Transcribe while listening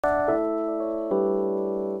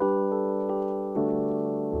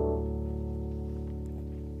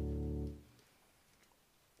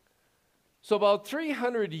So about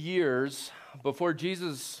 300 years before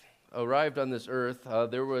Jesus arrived on this earth,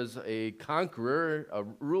 there was a conqueror, a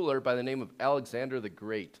ruler by the name of Alexander the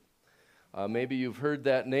Great. Maybe you've heard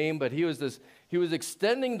that name, but he was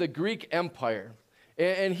extending the Greek Empire.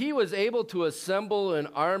 And he was able to assemble an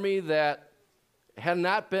army that had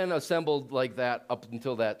not been assembled like that up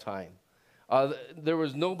until that time. There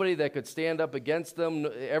was nobody that could stand up against them.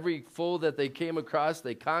 Every foe that they came across,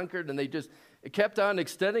 they conquered, and they just kept on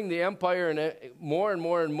extending the empire and more and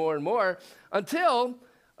more and more and more until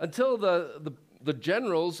the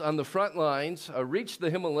generals on the front lines reached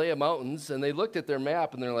the Himalaya mountains, and they looked at their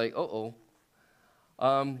map and they're like,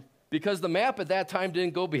 because the map at that time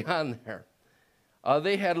didn't go beyond there.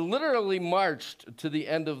 They had literally marched to the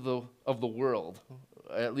end of the world,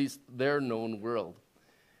 at least their known world.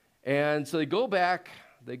 And so they go back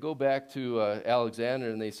to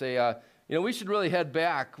Alexander, and they say, we should really head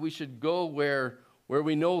back. We should go where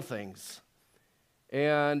we know things.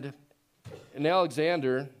 And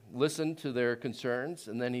Alexander listened to their concerns,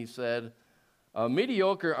 and then he said,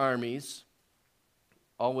 mediocre armies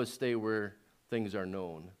always stay where things are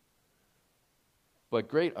known, but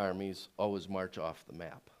great armies always march off the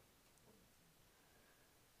map.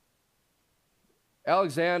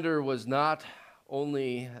 Alexander was not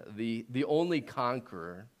only the only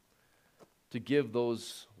conqueror to give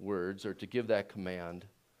those words or to give that command,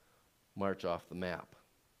 march off the map.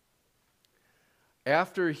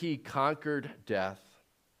 After he conquered death,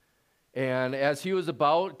 and as he was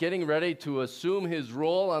about getting ready to assume his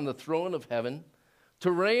role on the throne of heaven,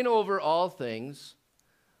 to reign over all things,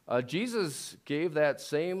 Jesus gave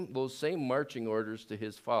those same marching orders to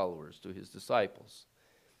his followers, to his disciples.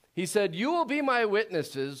 He said, "You will be my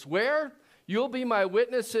witnesses." Where? You'll be my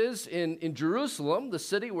witnesses in Jerusalem, the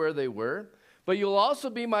city where they were, but you'll also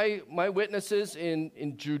be my witnesses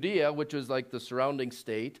in Judea, which was like the surrounding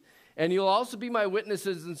state, and you'll also be my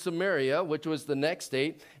witnesses in Samaria, which was the next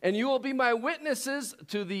state, and you will be my witnesses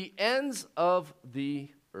to the ends of the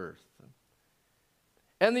earth.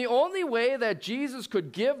 And the only way that Jesus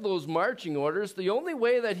could give those marching orders, the only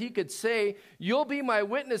way that he could say, "You'll be my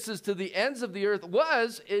witnesses to the ends of the earth,"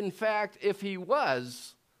 was, in fact, if he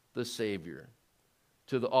was the Savior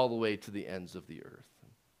all the way to the ends of the earth.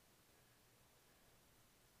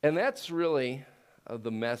 And that's really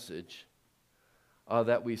the message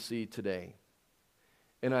that we see today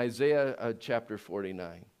in Isaiah chapter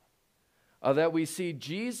 49. That we see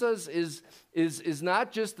Jesus is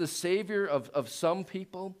not just the Savior of some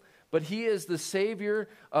people, but he is the Savior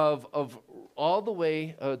of all the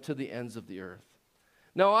way to the ends of the earth.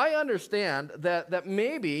 Now, I understand that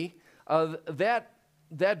maybe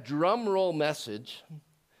that drum roll message,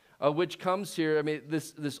 which comes here, I mean,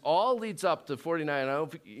 this all leads up to 49. I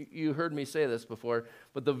don't know if you heard me say this before,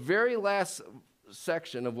 but the very last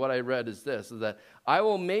section of what I read is that I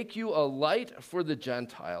will make you a light for the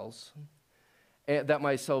Gentiles, and that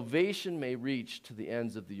my salvation may reach to the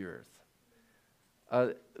ends of the earth.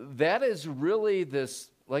 That is really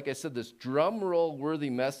this, like I said, this drum roll worthy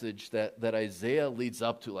message that Isaiah leads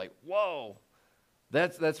up to. Like, whoa,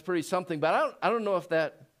 that's pretty something. But I don't know if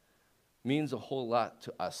that means a whole lot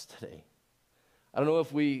to us today. I don't know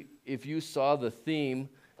if you saw the theme,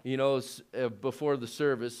 before the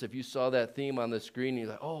service, if you saw that theme on the screen, you're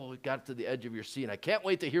like, oh, it got to the edge of your seat. I can't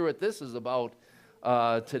wait to hear what this is about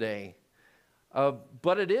today.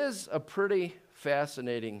 But it is a pretty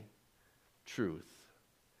fascinating truth.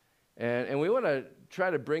 And we want to try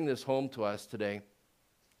to bring this home to us today.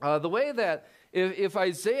 The way that if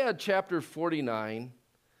Isaiah chapter 49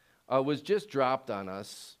 was just dropped on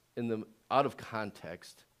us out of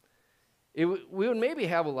context, we would maybe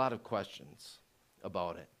have a lot of questions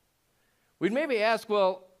about it. We'd maybe ask,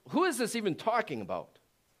 well, who is this even talking about?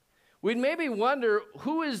 We'd maybe wonder,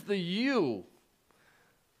 who is the you,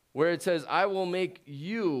 where it says, I will make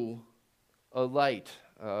you a light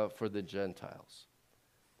for the Gentiles?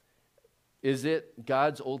 Is it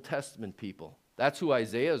God's Old Testament people? That's who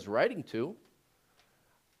Isaiah is writing to.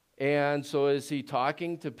 And so is he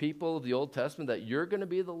talking to people of the Old Testament that you're going to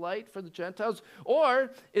be the light for the Gentiles?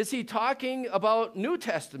 Or is he talking about New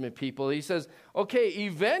Testament people? He says, okay,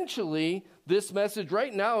 eventually this message,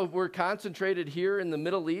 right now we're concentrated here in the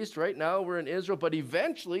Middle East, right now we're in Israel, but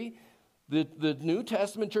eventually the New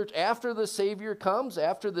Testament church, after the Savior comes,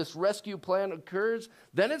 after this rescue plan occurs,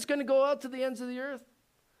 then it's going to go out to the ends of the earth?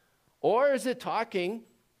 Or is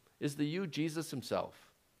the you Jesus himself?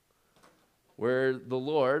 Where the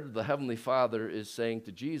Lord, the Heavenly Father, is saying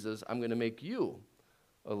to Jesus, I'm going to make you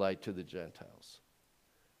a light to the Gentiles.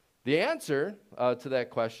 The answer to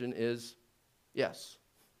that question is yes.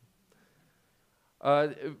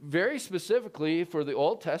 Very specifically for the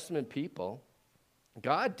Old Testament people,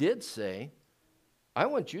 God did say, I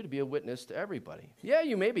want you to be a witness to everybody. Yeah,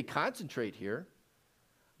 you maybe concentrate here,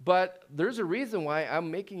 but there's a reason why I'm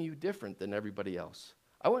making you different than everybody else.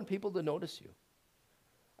 I want people to notice you.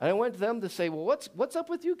 And I want them to say, well, what's up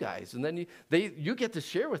with you guys? And then you get to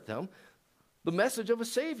share with them the message of a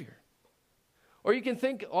Savior. Or you can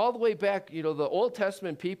think all the way back, the Old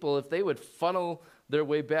Testament people, if they would funnel their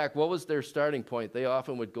way back, what was their starting point? They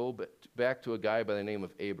often would go back to a guy by the name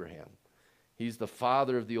of Abraham. He's the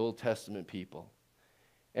father of the Old Testament people.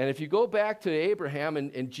 And if you go back to Abraham,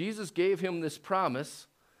 and Jesus gave him this promise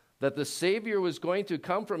that the Savior was going to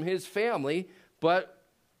come from his family, but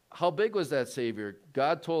how big was that Savior?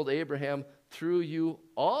 God told Abraham, through you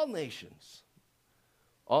all nations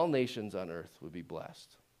on earth would be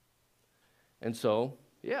blessed. And so,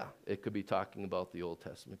 yeah, it could be talking about the Old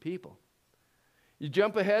Testament people. You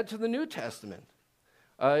jump ahead to the New Testament.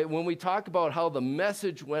 When we talk about how the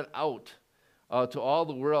message went out to all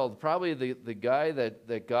the world, probably the guy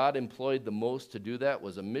that God employed the most to do that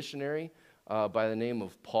was a missionary by the name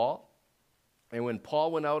of Paul. And when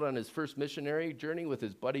Paul went out on his first missionary journey with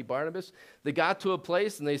his buddy Barnabas, they got to a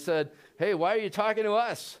place and they said, hey, why are you talking to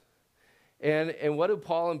us? And what do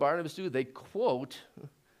Paul and Barnabas do? They quote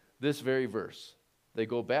this very verse. They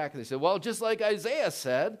go back and they say, well, just like Isaiah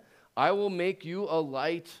said, I will make you a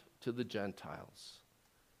light to the Gentiles.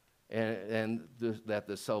 And that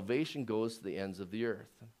the salvation goes to the ends of the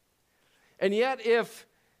earth. And yet, if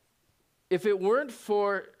it weren't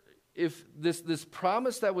for, if this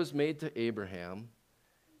promise that was made to Abraham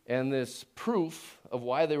and this proof of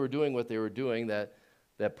why they were doing what they were doing that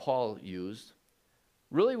Paul used,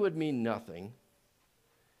 really would mean nothing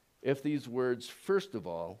if these words, first of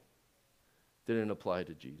all, didn't apply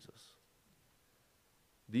to Jesus.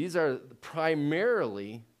 These are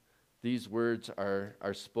primarily, these words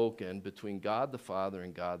are spoken between God the Father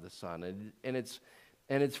and God the Son. And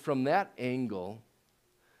it's from that angle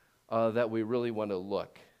that we really want to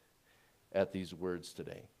look at these words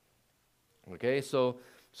today. Okay, so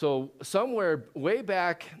somewhere way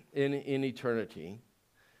back in eternity,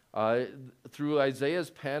 through Isaiah's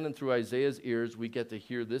pen and through Isaiah's ears, we get to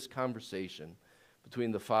hear this conversation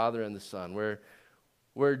between the Father and the Son,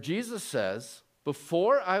 where Jesus says,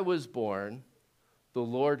 before I was born, the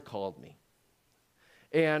Lord called me.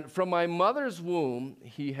 And from my mother's womb,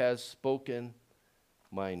 he has spoken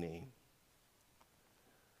my name.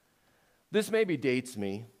 This maybe dates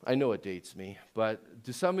me. I know it dates me. But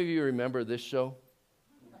do some of you remember this show?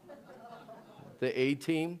 The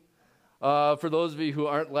A-Team? For those of you who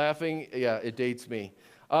aren't laughing, yeah, it dates me.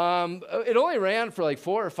 It only ran for like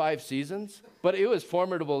 4 or 5 seasons, but it was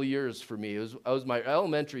formidable years for me. It was my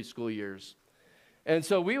elementary school years. And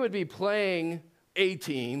so we would be playing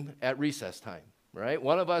A-Team at recess time, right?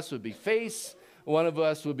 One of us would be Face, one of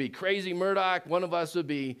us would be Crazy Murdoch, one of us would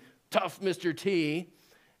be Tough Mr. T,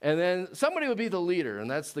 and then somebody would be the leader,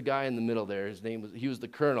 and that's the guy in the middle there. He was the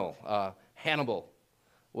colonel. Hannibal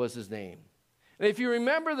was his name. And if you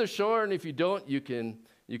remember the show, and if you don't, you can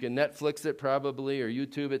Netflix it probably or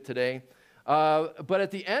YouTube it today. But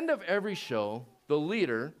at the end of every show, the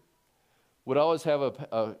leader would always have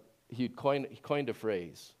he coined a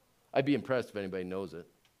phrase. I'd be impressed if anybody knows it.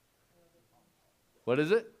 What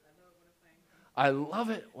is it? I love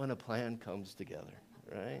it when a plan comes together,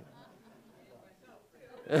 right?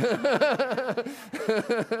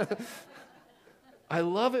 I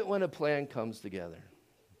love it when a plan comes together.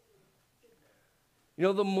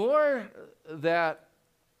 The more that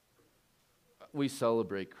we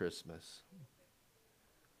celebrate Christmas,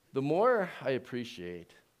 the more I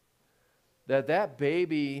appreciate that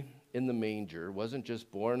baby in the manger wasn't just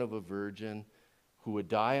born of a virgin who would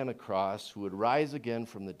die on a cross, who would rise again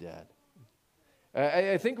from the dead.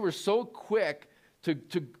 I think we're so quick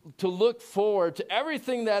to look forward to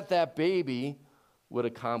everything that baby would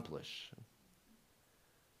accomplish.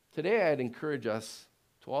 Today, I'd encourage us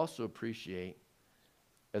to also appreciate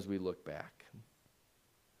as we look back,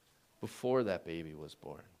 before that baby was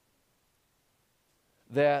born,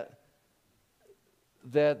 that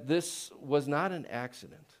this was not an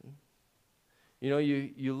accident.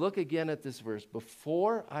 You look again at this verse,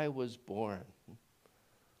 before I was born,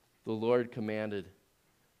 the Lord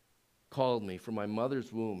called me. From my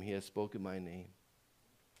mother's womb, he has spoken my name.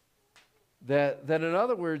 That in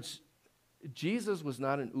other words, Jesus was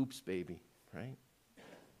not an oops baby, right?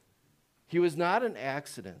 He was not an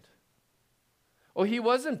accident. Oh, he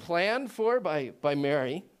wasn't planned for by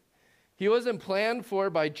Mary. He wasn't planned for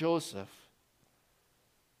by Joseph.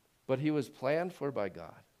 But he was planned for by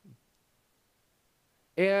God.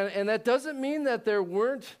 And that doesn't mean that there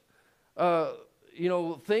weren't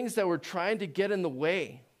things that were trying to get in the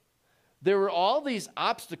way. There were all these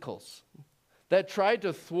obstacles that tried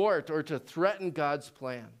to thwart or to threaten God's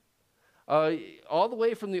plan, all the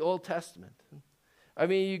way from the Old Testament. I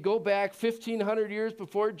mean, you go back 1,500 years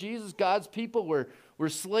before Jesus, God's people were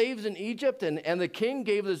slaves in Egypt, and the king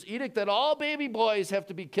gave this edict that all baby boys have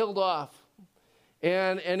to be killed off.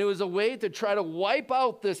 And it was a way to try to wipe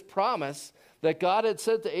out this promise that God had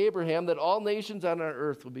said to Abraham that all nations on our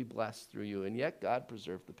earth will be blessed through you, and yet God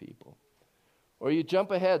preserved the people. Or you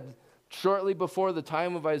jump ahead shortly before the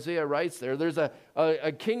time of Isaiah writes there's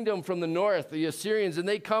a kingdom from the north, the Assyrians, and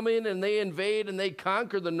they come in and they invade and they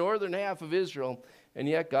conquer the northern half of Israel, and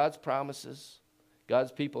yet God's promises,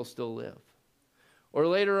 God's people still live. Or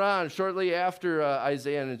later on, shortly after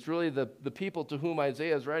Isaiah, and it's really the people to whom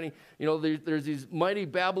Isaiah is writing, there's these mighty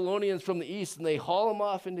Babylonians from the east, and they haul them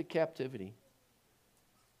off into captivity.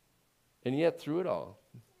 And yet through it all,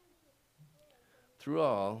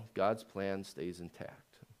 God's plan stays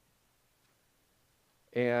intact.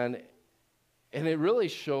 And it really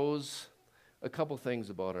shows a couple things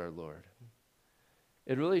about our Lord.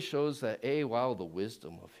 It really shows that, the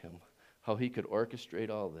wisdom of him, how he could orchestrate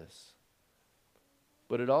all this.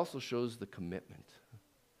 But it also shows the commitment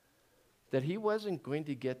that he wasn't going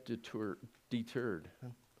to get deterred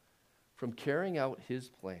from carrying out his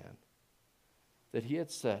plan that he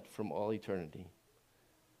had set from all eternity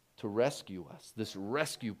to rescue us, this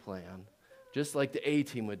rescue plan, just like the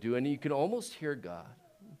A-Team would do. And you can almost hear God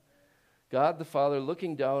the Father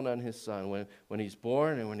looking down on his son when he's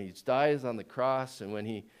born and when he dies on the cross and when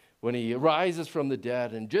he rises from the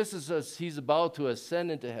dead, and just as he's about to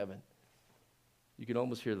ascend into heaven, you can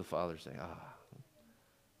almost hear the Father saying,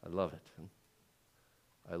 I love it.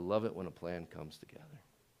 I love it when a plan comes together.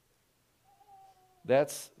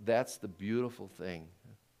 That's the beautiful thing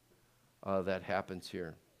that happens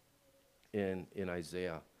here in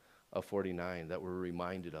Isaiah 49 that we're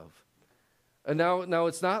reminded of. And now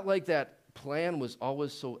it's not like that plan was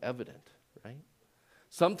always so evident, right?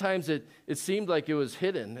 Sometimes it seemed like it was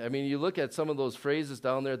hidden. I mean, you look at some of those phrases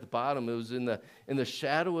down there at the bottom. It was in the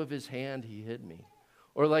shadow of his hand he hid me.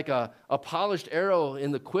 Or like a polished arrow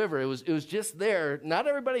in the quiver. It was just there. Not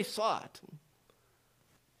everybody saw it.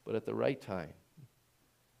 But at the right time,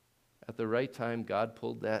 God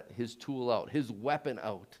pulled his tool out, his weapon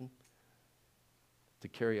out to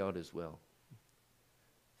carry out his will.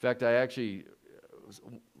 In fact,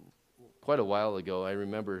 quite a while ago, I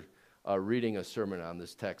remember reading a sermon on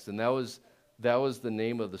this text, and that was the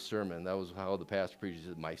name of the sermon. That was how the pastor preached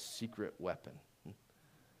it, my secret weapon.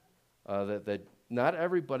 That not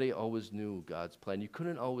everybody always knew God's plan. You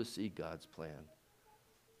couldn't always see God's plan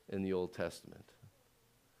in the Old Testament.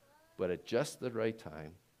 But at just the right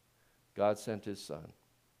time, God sent his son,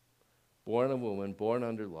 born of a woman, born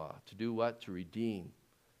under law, to do what? To redeem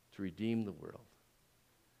the world.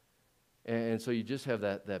 And so you just have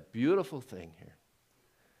that beautiful thing here.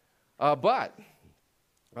 But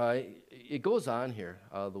it goes on here,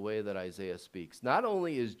 the way that Isaiah speaks. Not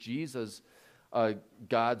only is Jesus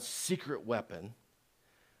God's secret weapon,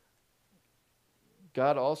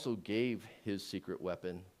 God also gave his secret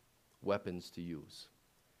weapons to use.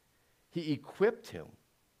 He equipped him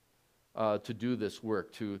to do this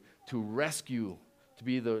work, to rescue,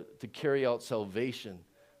 to carry out salvation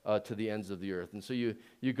to the ends of the earth. And so you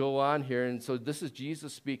go on here, and so this is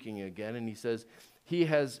Jesus speaking again, and he says,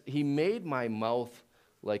 He made my mouth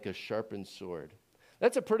like a sharpened sword.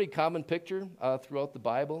 That's a pretty common picture throughout the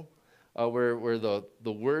Bible, where the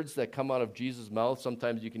words that come out of Jesus' mouth,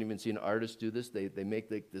 sometimes you can even see an artist do this. They make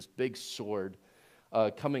this big sword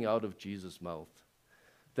coming out of Jesus' mouth,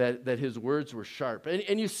 that his words were sharp.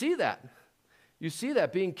 And you see that. You see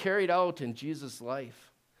that being carried out in Jesus'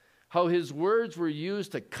 life, how his words were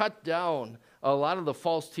used to cut down a lot of the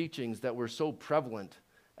false teachings that were so prevalent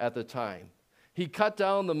at the time. He cut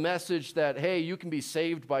down the message that, hey, you can be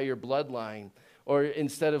saved by your bloodline, or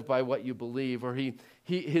instead of by what you believe. Or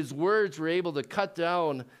his words were able to cut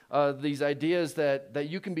down these ideas that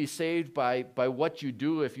you can be saved by what you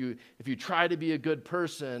do if you try to be a good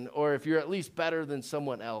person, or if you're at least better than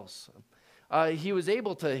someone else.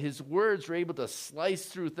 His words were able to slice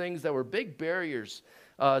through things that were big barriers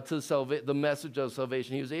to the message of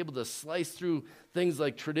salvation. He was able to slice through things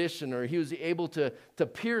like tradition, or he was able to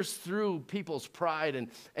pierce through people's pride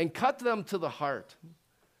and cut them to the heart,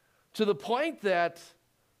 to the point that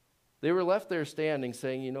they were left there standing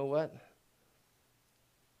saying, you know what?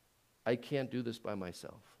 I can't do this by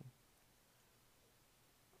myself.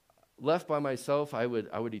 Left by myself, I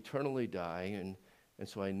would eternally die, and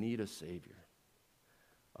so I need a Savior.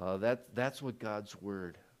 That's what God's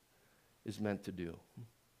Word is meant to do.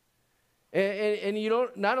 And you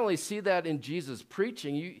don't not only see that in Jesus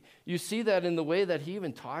preaching, you see that in the way that he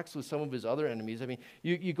even talks with some of his other enemies. I mean,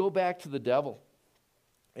 you go back to the devil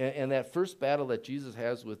and that first battle that Jesus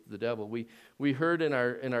has with the devil. We heard in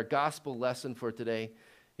our gospel lesson for today,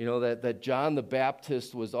 that John the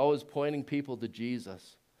Baptist was always pointing people to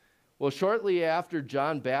Jesus. Well, shortly after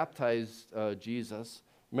John baptized Jesus,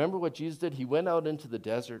 remember what Jesus did? He went out into the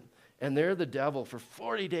desert, and there the devil for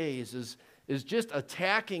 40 days is just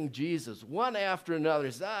attacking Jesus one after another.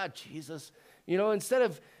 He says, Jesus,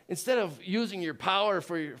 instead of using your power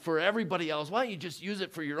for everybody else, why don't you just use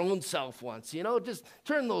it for your own self once? Just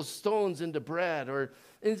turn those stones into bread. Or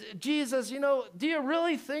Jesus, do you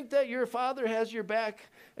really think that your Father has your back?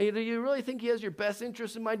 Do you really think he has your best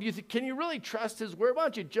interest in mind? Can you really trust his word? Why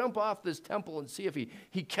don't you jump off this temple and see if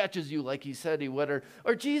he catches you like he said he would?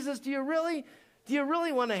 Or Jesus, do you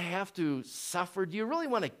really want to have to suffer? Do you really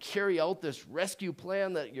want to carry out this rescue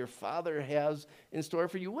plan that your Father has in store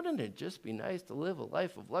for you? Wouldn't it just be nice to live a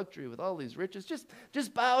life of luxury with all these riches?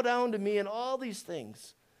 Just bow down to me and all these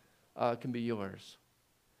things can be yours.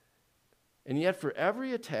 And yet for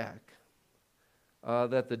every attack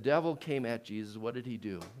that the devil came at Jesus, what did he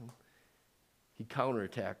do? He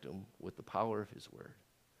counterattacked him with the power of his word,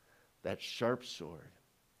 that sharp sword.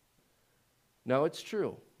 Now it's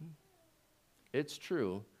true. It's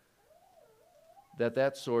true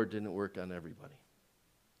that sword didn't work on everybody.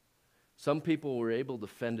 Some people were able to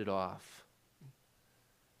fend it off.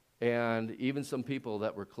 And even some people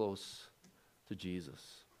that were close to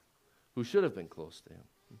Jesus, who should have been close to him.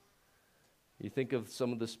 You think of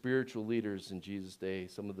some of the spiritual leaders in Jesus' day,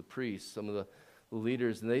 some of the priests, some of the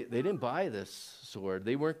leaders, and they didn't buy this sword.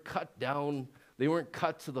 They weren't cut down. They weren't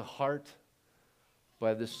cut to the heart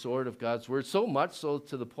by this sword of God's word, so much so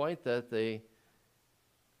to the point that they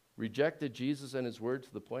rejected Jesus and his word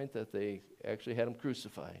to the point that they actually had him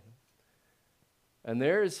crucified. And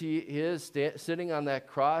there he is sitting on that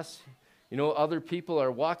cross. Other people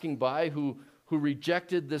are walking by who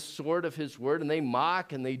rejected this sword of his word, and they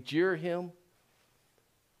mock and they jeer him.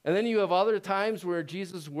 And then you have other times where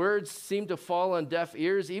Jesus' words seem to fall on deaf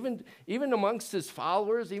ears, even amongst his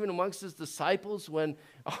followers, even amongst his disciples, when,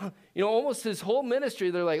 almost his whole ministry,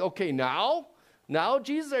 they're like, okay, now,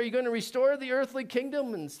 Jesus, are you going to restore the earthly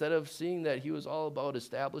kingdom? Instead of seeing that he was all about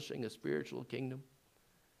establishing a spiritual kingdom.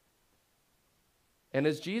 And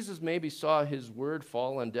as Jesus maybe saw his word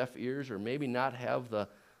fall on deaf ears, or maybe not have the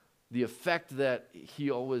effect that he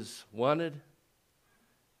always wanted,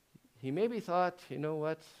 he maybe thought,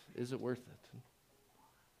 what, is it worth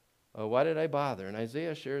it? Why did I bother? And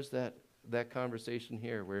Isaiah shares that conversation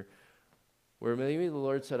here where maybe the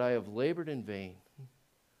Lord said, I have labored in vain.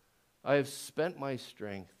 I have spent my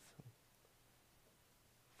strength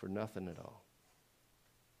for nothing at all.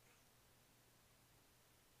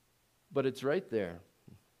 But it's right there.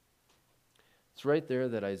 It's right there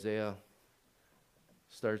that Isaiah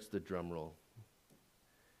starts the drum roll.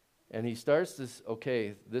 And he starts this,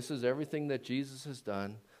 okay, this is everything that Jesus has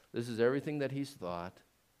done. This is everything that he's thought.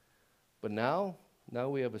 But now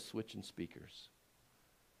we have a switch in speakers.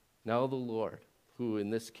 Now the Lord, who in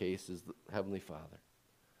this case is the Heavenly Father,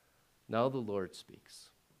 now the Lord speaks.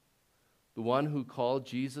 The one who called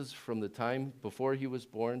Jesus from the time before he was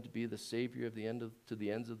born to be the Savior to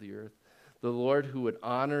the ends of the earth. The Lord who would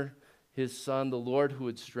honor his Son. The Lord who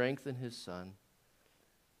would strengthen his Son.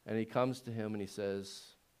 And he comes to him and he says,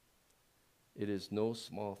 it is no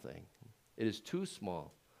small thing. It is too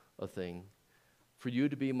small a thing for you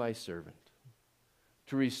to be my servant,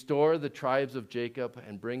 to restore the tribes of Jacob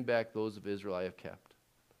and bring back those of Israel I have kept.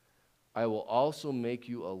 I will also make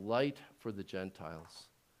you a light for the Gentiles,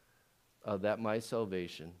 that my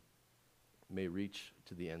salvation may reach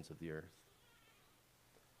to the ends of the earth.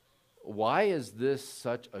 Why is this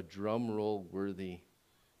such a drum roll worthy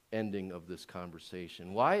ending of this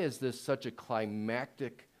conversation? Why is this such a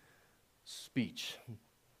climactic speech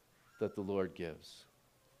that the Lord gives?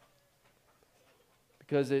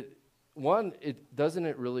 Because doesn't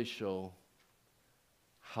it really show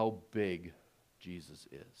how big Jesus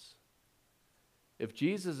is? If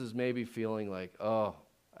Jesus is maybe feeling like, oh,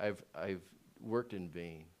 I've worked in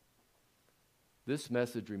vain, this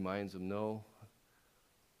message reminds him, no,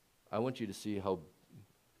 I want you to see how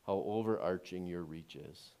overarching your reach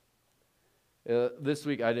is. This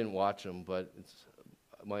week I didn't watch them, but it's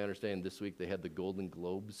my understanding this week they had the Golden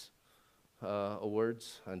Globes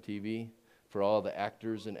awards on TV for all the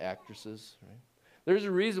actors and actresses. Right? There's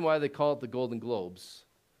a reason why they call it the Golden Globes,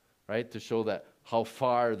 right? To show that how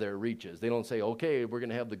far their reach is. They don't say, okay, we're going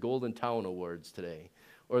to have the Golden Town Awards today,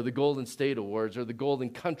 or the Golden State Awards or the Golden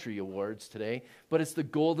Country Awards today, but it's the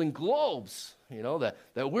Golden Globes,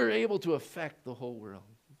 that we're able to affect the whole world.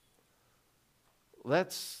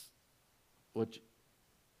 That's what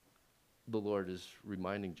the Lord is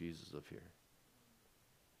reminding Jesus of here.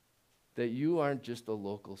 That you aren't just a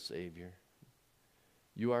local Savior.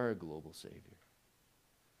 You are a global Savior.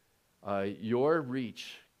 Your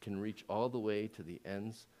reach can reach all the way to the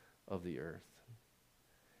ends of the earth.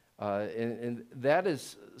 And that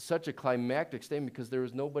is such a climactic statement because there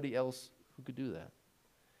was nobody else who could do that.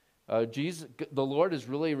 The Lord is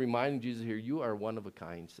really reminding Jesus here, you are one of a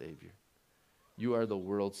kind Savior. You are the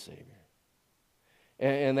world's Savior.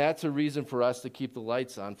 And that's a reason for us to keep the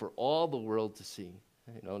lights on for all the world to see.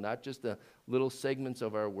 Not just the little segments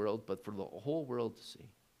of our world, but for the whole world to see.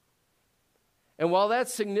 And while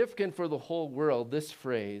that's significant for the whole world, this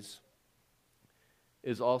phrase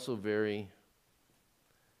is also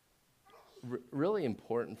really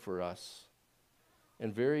important for us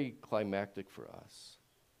and very climactic for us.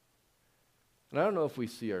 And I don't know if we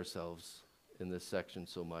see ourselves in this section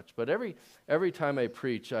so much, but every time I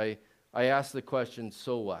preach, I ask the question,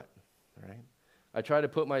 so what? Right? I try to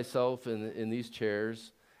put myself in these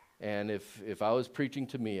chairs, and if I was preaching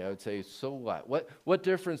to me, I would say, so what? What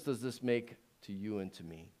difference does this make to you and to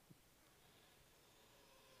me?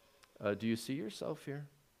 Do you see yourself here?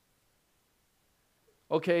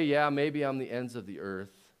 Okay, yeah, maybe I'm the ends of the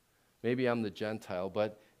earth. Maybe I'm the Gentile,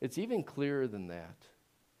 but it's even clearer than that.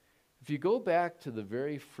 If you go back to the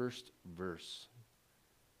very first verse,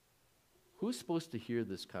 who's supposed to hear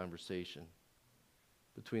this conversation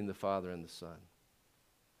between the Father and the Son?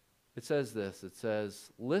 It says this, it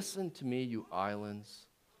says, listen to me, you islands.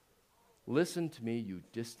 Listen to me, you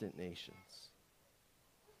distant nations.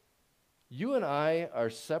 You and I are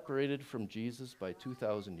separated from Jesus by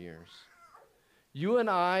 2,000 years. You and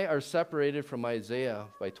I are separated from Isaiah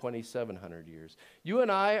by 2,700 years. You and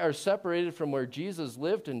I are separated from where Jesus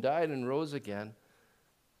lived and died and rose again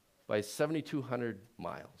by 7,200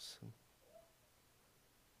 miles.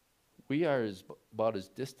 We are about as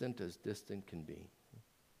distant can be.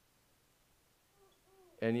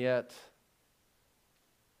 And yet,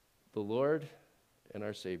 the Lord and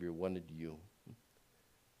our Savior wanted you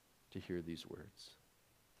to hear these words.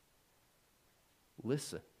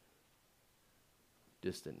 Listen,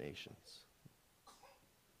 distant nations.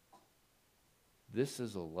 This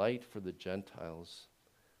is a light for the Gentiles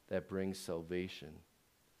that brings salvation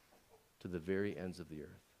to the very ends of the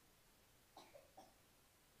earth.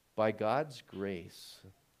 By God's grace,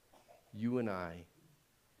 you and I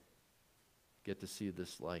get to see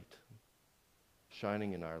this light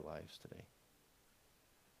shining in our lives today.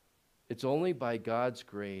 It's only by God's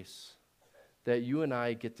grace that you and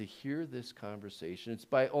I get to hear this conversation. It's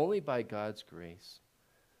only by God's grace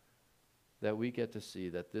that we get to see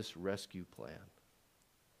that this rescue plan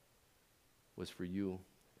was for you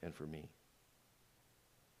and for me.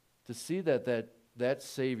 To see that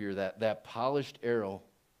Savior, that polished arrow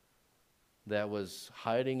that was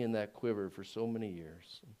hiding in that quiver for so many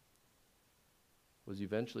years, was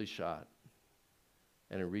eventually shot,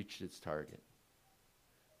 and it reached its target.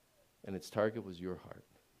 And its target was your heart.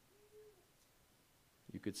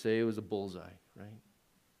 You could say it was a bullseye, right?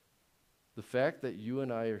 The fact that you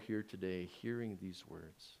and I are here today hearing these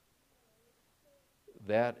words,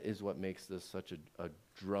 that is what makes this such a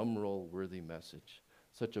drum roll worthy message,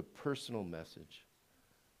 such a personal message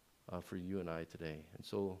for you and I today. And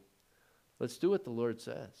so let's do what the Lord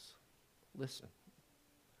says. Listen.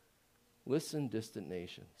 Listen, distant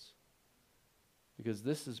nations, because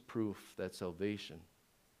this is proof that salvation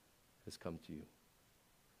has come to you.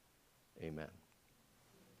 Amen.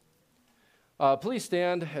 Please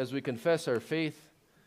stand as we confess our faith